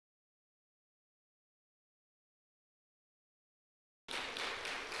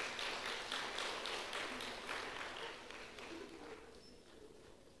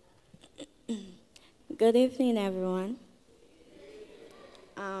Good evening, everyone.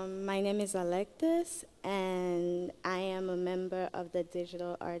 My name is Alexis, and I am a member of the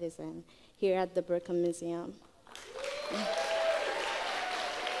Digital Artisan here at the Brooklyn Museum.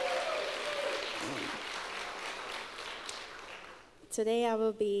 Today I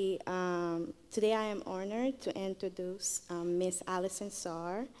am honored to introduce Miss Alison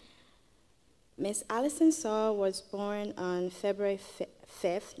Saar. Miss Alison Saar was born on February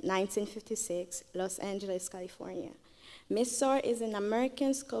 5th, 1956, Los Angeles, California. Miss Saar is an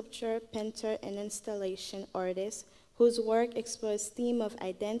American sculptor, painter, and installation artist whose work explores themes of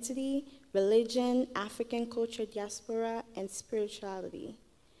identity, religion, African culture, diaspora, and spirituality.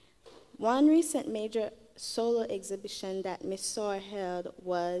 One recent major solo exhibition that Miss Saar held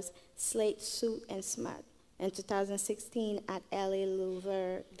was Slate, Suit, and Smut in 2016 at LA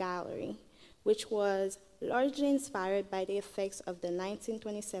Louvre Gallery, which was largely inspired by the effects of the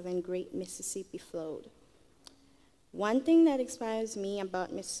 1927 Great Mississippi Flood. One thing that inspires me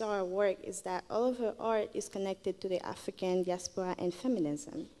about Miss Saar's work is that all of her art is connected to the African diaspora and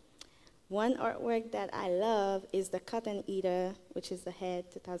feminism. One artwork that I love is the Cotton Eater, which is the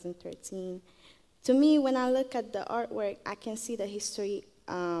head, 2013. To me, when I look at the artwork, I can see the history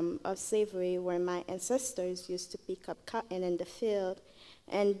of slavery, where my ancestors used to pick up cotton in the field,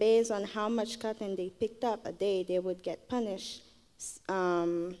 and based on how much cotton they picked up a day, they would get punished,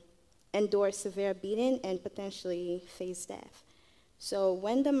 endure severe beating, and potentially face death. So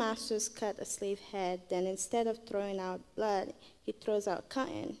when the masters cut a slave head, then instead of throwing out blood, he throws out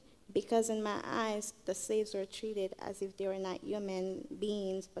cotton, because in my eyes, the slaves were treated as if they were not human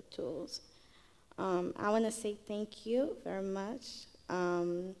beings, but tools. I want to say thank you very much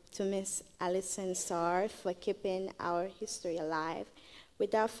to Miss Alison Saar for keeping our history alive.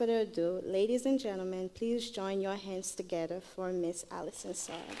 Without further ado, ladies and gentlemen, please join your hands together for Miss Alison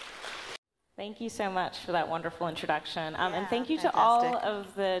Saar. Thank you so much for that wonderful introduction. And thank you to all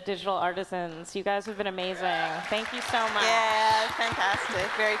of the digital artisans. You guys have been amazing. Thank you so much. Yeah, fantastic.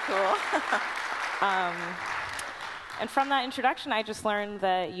 Very cool. And from that introduction, I just learned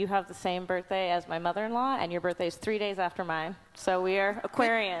that you have the same birthday as my mother-in-law, and your birthday is 3 days after mine. So we are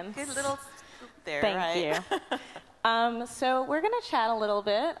Aquarians. Good little scoop there, Thank you. So we're going to chat a little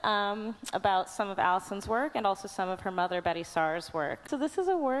bit about some of Alison's work and also some of her mother, Betty Saar's work. So this is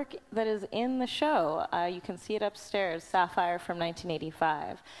a work that is in the show. You can see it upstairs, Sapphire from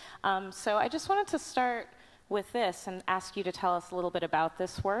 1985. So I just wanted to start with this and ask you to tell us a little bit about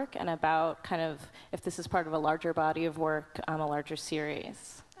this work and about kind of if this is part of a larger body of work, a larger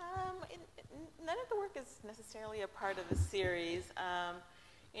series. None of the work is necessarily a part of the series.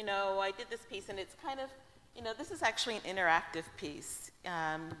 You know, I did this piece, and it's kind of, you know, this is actually an interactive piece.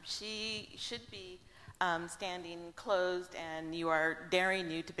 She should be standing closed, and you are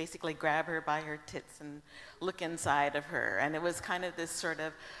daring you to basically grab her by her tits and look inside of her. And it was kind of this sort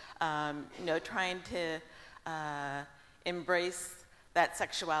of, you know, trying to embrace that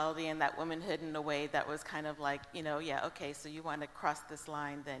sexuality and that womanhood in a way that was kind of like, you know, yeah, okay, so you want to cross this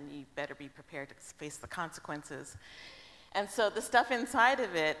line, then you better be prepared to face the consequences. And so the stuff inside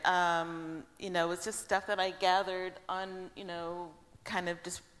of it, you know, was just stuff that I gathered on, you know, kind of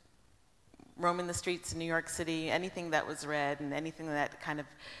just roaming the streets in New York City, anything that was red and anything that kind of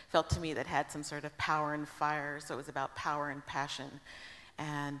felt to me that had some sort of power and fire. So it was about power and passion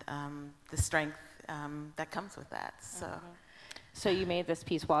and the strength that comes with that. So. So you made this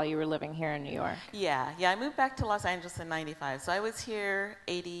piece while you were living here in New York? Yeah, I moved back to Los Angeles in '95. So I was here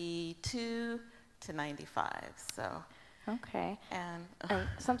 '82 to '95. So. Okay. And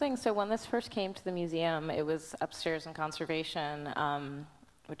something, so when this first came to the museum, it was upstairs in conservation,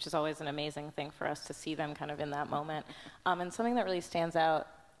 which is always an amazing thing for us to see them kind of in that moment. And something that really stands out,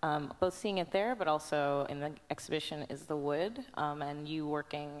 both seeing it there, but also in the exhibition, is the wood, and you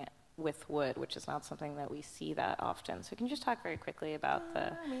working with wood, which is not something that we see that often. So can you just talk very quickly about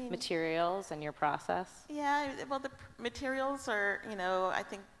the materials and your process? Yeah, well, the materials are, you know, I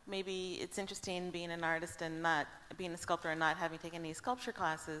think maybe it's interesting being an artist and not being a sculptor and not having taken any sculpture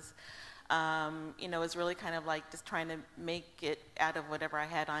classes. You know, is really kind of like just trying to make it out of whatever I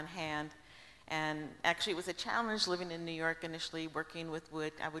had on hand. And actually, it was a challenge living in New York initially, working with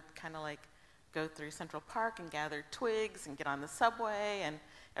wood. I would kind of like go through Central Park and gather twigs and get on the subway, and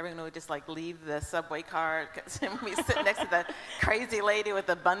everyone would just like leave the subway car and we sit next to the crazy lady with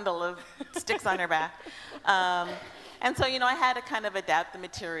a bundle of sticks on her back. And so, you know, I had to kind of adapt the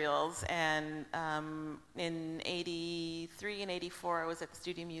materials. And in '83 and '84, I was at the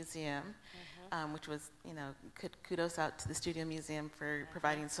Studio Museum. which was, kudos out to the Studio Museum for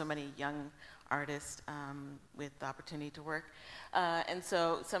providing so many young artists with the opportunity to work. And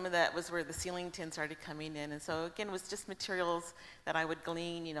so some of that was where the ceiling tin started coming in. And so again, it was just materials that I would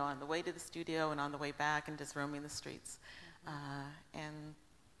glean, on the way to the studio and on the way back and just roaming the streets. And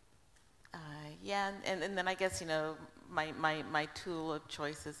then I guess, my tool of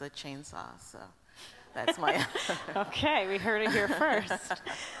choice is a chainsaw, so that's my... Okay, we heard it here first.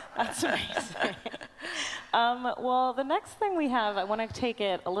 That's amazing. Well, the next thing we have, I want to take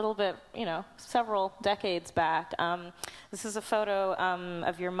it a little bit, several decades back. This is a photo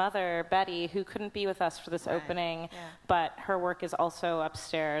of your mother, Betty, who couldn't be with us for this opening, but her work is also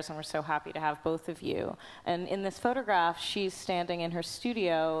upstairs, and we're so happy to have both of you. And in this photograph, she's standing in her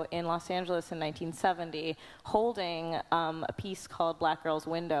studio in Los Angeles in 1970, holding a piece called Black Girl's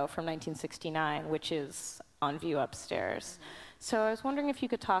Window from 1969, which is on view upstairs. So I was wondering if you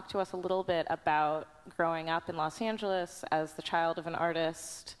could talk to us a little bit about growing up in Los Angeles as the child of an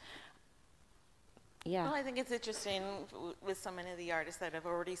artist. Yeah. Well, I think it's interesting with so many of the artists that have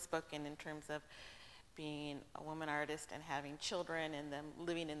already spoken in terms of being a woman artist and having children and them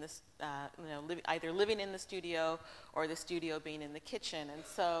living in this, either living in the studio or the studio being in the kitchen. And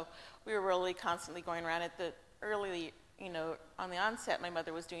so we were really constantly going around at the early, on the onset, my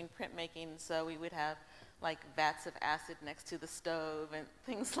mother was doing printmaking, so we would have like vats of acid next to the stove and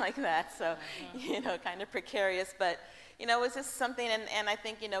things like that. So, kind of precarious, but, it was just something, and I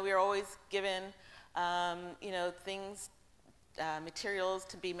think, we were always given, things, materials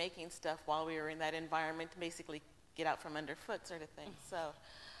to be making stuff while we were in that environment to basically get out from underfoot sort of thing. So,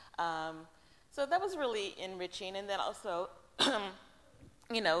 so that was really enriching. And then also,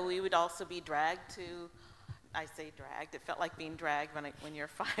 we would also be dragged to, I say dragged, it felt like being dragged when you're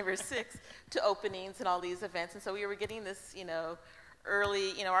 5 or 6 to openings and all these events. And so we were getting this,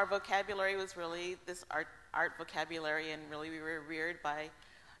 early, our vocabulary was really this art vocabulary, and really we were reared by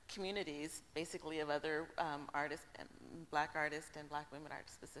communities, basically, of other artists, black artists and black women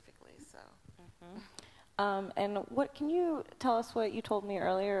artists specifically, so. And what, can you tell us what you told me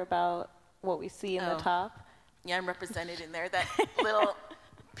earlier about what we see in the top? Yeah, I'm represented in there. That little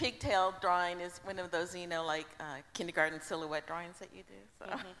pigtail drawing is one of those, like kindergarten silhouette drawings that you do.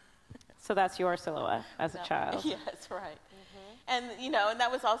 So, so that's your silhouette as a child. Yes, right. And and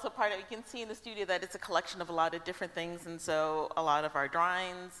that was also part of. You can see in the studio that it's a collection of a lot of different things, and so a lot of our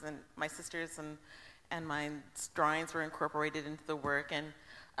drawings and my sisters and mine's drawings were incorporated into the work. And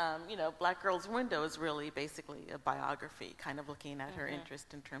Black Girl's Window is really basically a biography, kind of looking at her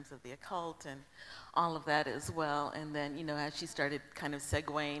interest in terms of the occult and all of that as well. And then, as she started kind of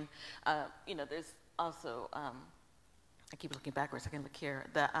segueing, there's also, I keep looking backwards, I can look here,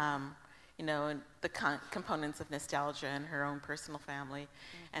 and the components of nostalgia and her own personal family,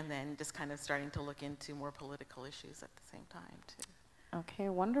 and then just kind of starting to look into more political issues at the same time, too. Okay,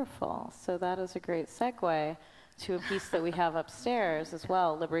 wonderful. So that is a great segue to a piece that we have upstairs as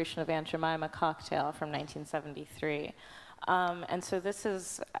well, Liberation of Aunt Jemima Cocktail from 1973. And so this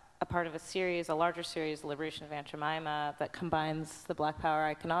is a part of a series, a larger series, Liberation of Aunt Jemima, that combines the Black Power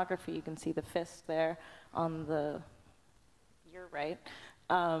iconography. You can see the fist there on the, your right.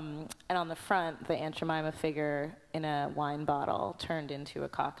 And on the front, the Aunt Jemima figure in a wine bottle turned into a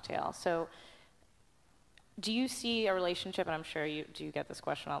cocktail. So do you see a relationship, and I'm sure you get this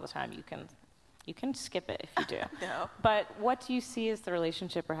question all the time, you can skip it if you do. No. But what do you see as the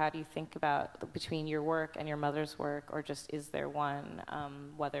relationship, or how do you think about between your work and your mother's work, or just is there one,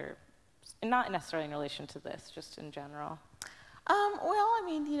 whether, not necessarily in relation to this, just in general? Well, I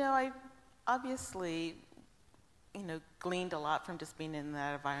mean, I obviously, gleaned a lot from just being in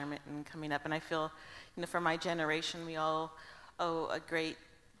that environment and coming up. And I feel, for my generation, we all owe a great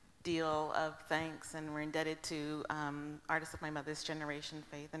deal of thanks, and we're indebted to artists of my mother's generation,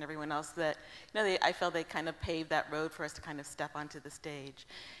 Faith, and everyone else that, I feel they kind of paved that road for us to kind of step onto the stage.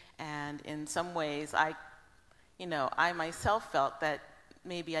 And in some ways, I myself felt that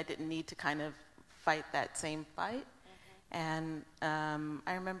maybe I didn't need to kind of fight that same fight. And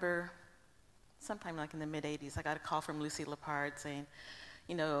I remember sometime like in the mid-'80s, I got a call from Lucy Lepard saying,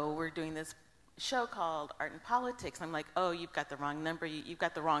 we're doing this show called Art and Politics. And I'm like, oh, you've got the wrong number. You've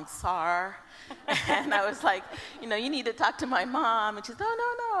got the wrong Saar. And I was like, you need to talk to my mom. And she's, no.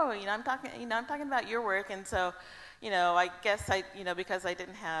 I'm talking about your work. And so, I guess because I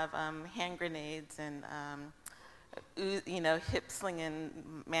didn't have hand grenades and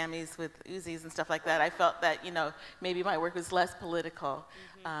hip-slinging mammies with Uzis and stuff like that, I felt that, maybe my work was less political.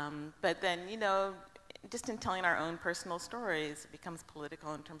 But then, just in telling our own personal stories, it becomes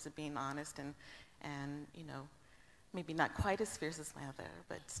political in terms of being honest and maybe not quite as fierce as my other,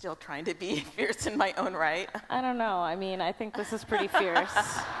 but still trying to be fierce in my own right. I don't know. I mean, I think this is pretty fierce.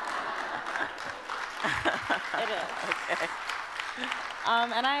 It is. Okay.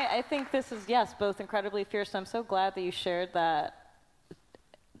 And I think this is, yes, both incredibly fierce. I'm so glad that you shared that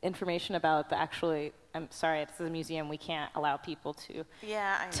information about the actually, I'm sorry, it's a museum. We can't allow people to,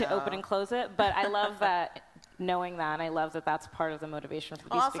 to open and close it. But I love that, knowing that, and I love that that's part of the motivation for the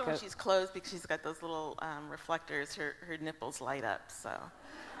piece. Also, when she's closed, because she's got those little reflectors, her nipples light up, so.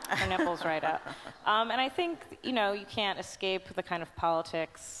 Her nipples right up. And I think, you know, you can't escape the kind of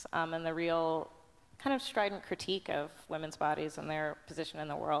politics and the real kind of strident critique of women's bodies and their position in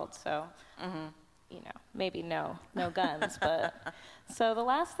the world. So, you know, maybe no guns. But so the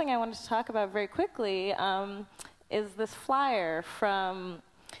last thing I wanted to talk about very quickly is this flyer from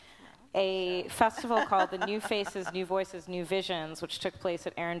a festival called the New Faces, New Voices, New Visions, which took place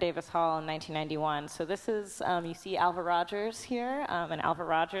at Aaron Davis Hall in 1991. So this is, you see Alva Rogers here, and Alva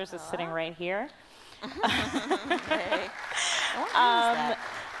Rogers is sitting right here. Okay.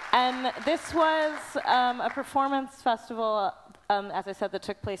 And this was a performance festival, as I said, that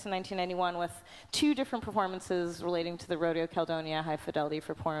took place in 1991 with 2 different performances relating to the Rodeo Caledonia High Fidelity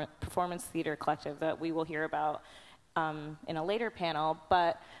Performance Theater Collective that we will hear about in a later panel.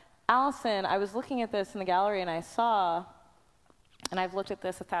 But Alison, I was looking at this in the gallery and I saw, and I've looked at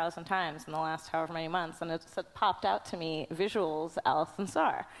this 1,000 times in the last however many months, and it popped out to me, visuals, Alison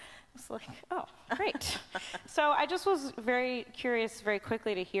Saar. I was like, oh, great. So I just was very curious very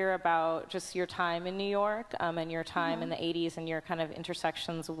quickly to hear about just your time in New York and your time in the 80s and your kind of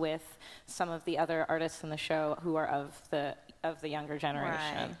intersections with some of the other artists in the show who are of the younger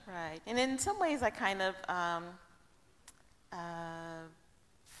generation. Right. And in some ways I kind of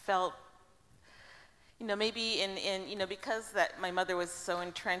felt, you know, maybe in you know, because that my mother was so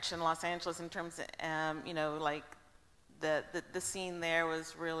entrenched in Los Angeles in terms of, you know, like the scene there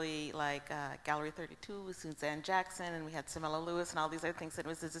was really like Gallery 32 with Suzanne Jackson, and we had Simela Lewis and all these other things. And it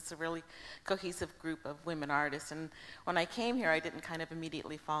was just a really cohesive group of women artists. And when I came here, I didn't kind of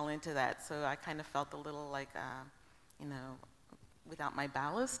immediately fall into that. So I kind of felt a little like, you know, without my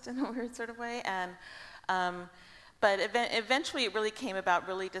ballast in a weird sort of way. And but eventually it really came about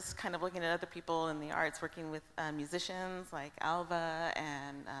really just kind of looking at other people in the arts, working with musicians like Alva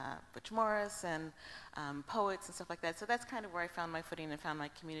and Butch Morris and poets and stuff like that. So that's kind of where I found my footing and found my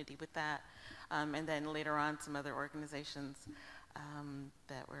community with that. And then later on some other organizations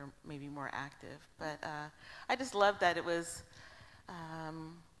that were maybe more active. But I just loved that it was,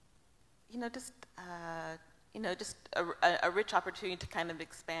 you know, just a rich opportunity to kind of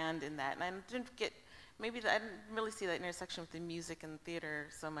expand in that. And I didn't get, maybe I didn't really see that intersection with the music and theater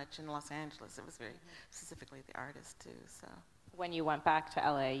so much in Los Angeles. It was very specifically the artist too. So when you went back to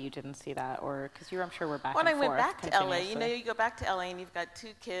LA, you didn't see that, or because you, I'm sure, were back. When and I went forth back to LA, you know, you go back to LA and you've got 2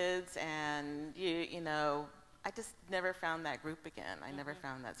 kids, and you know, I just never found that group again. I never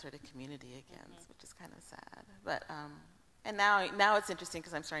found that sort of community again, which is kind of sad. But and now it's interesting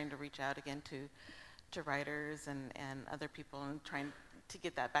because I'm starting to reach out again to writers and other people and trying to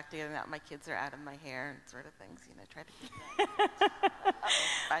get that back together. Now my kids are out of my hair and sort of things, you know, try to keep that.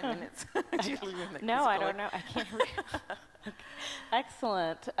 5 minutes. No, I don't know. I can't read. Okay.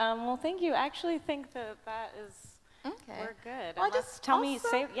 Excellent. Well, thank you. I actually think that is, we're good. Well, just tell me,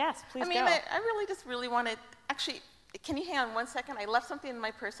 yes, please go. I really wanted, actually, can you hang on 1 second? I left something in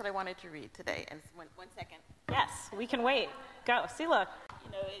my purse that I wanted to read today. And one second. Yes, we can wait. Go. See, look.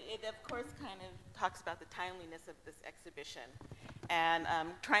 You know, it of course kind of talks about the timeliness of this exhibition. And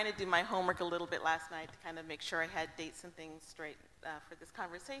trying to do my homework a little bit last night to kind of make sure I had dates and things straight for this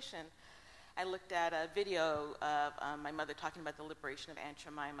conversation. I looked at a video of my mother talking about the liberation of Aunt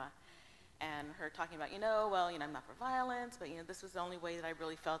Jemima, and her talking about, you know, well, you know, I'm not for violence, but, you know, this was the only way that I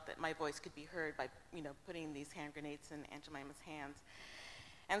really felt that my voice could be heard by, you know, putting these hand grenades in Aunt Jemima's hands.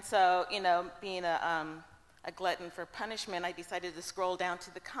 And so, you know, being a glutton for punishment, I decided to scroll down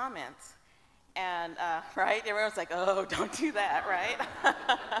to the comments. And, right, everyone's like, oh, don't do that, right?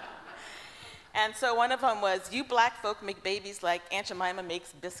 And so one of them was, you black folk make babies like Aunt Jemima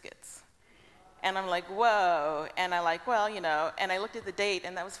makes biscuits. And I'm like, whoa. And I like, well, you know, and I looked at the date,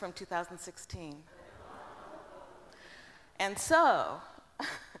 and that was from 2016. And so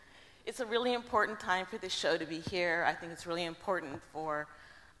it's a really important time for this show to be here. I think it's really important for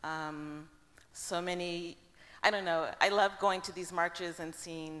so many, I don't know, I love going to these marches and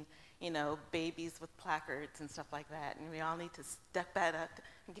seeing, you know, babies with placards and stuff like that. And we all need to step that up.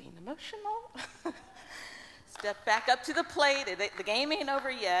 I'm getting emotional. Step back up to the plate. The game ain't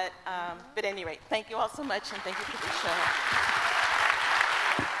over yet. But at any rate, thank you all so much, and thank you for the show.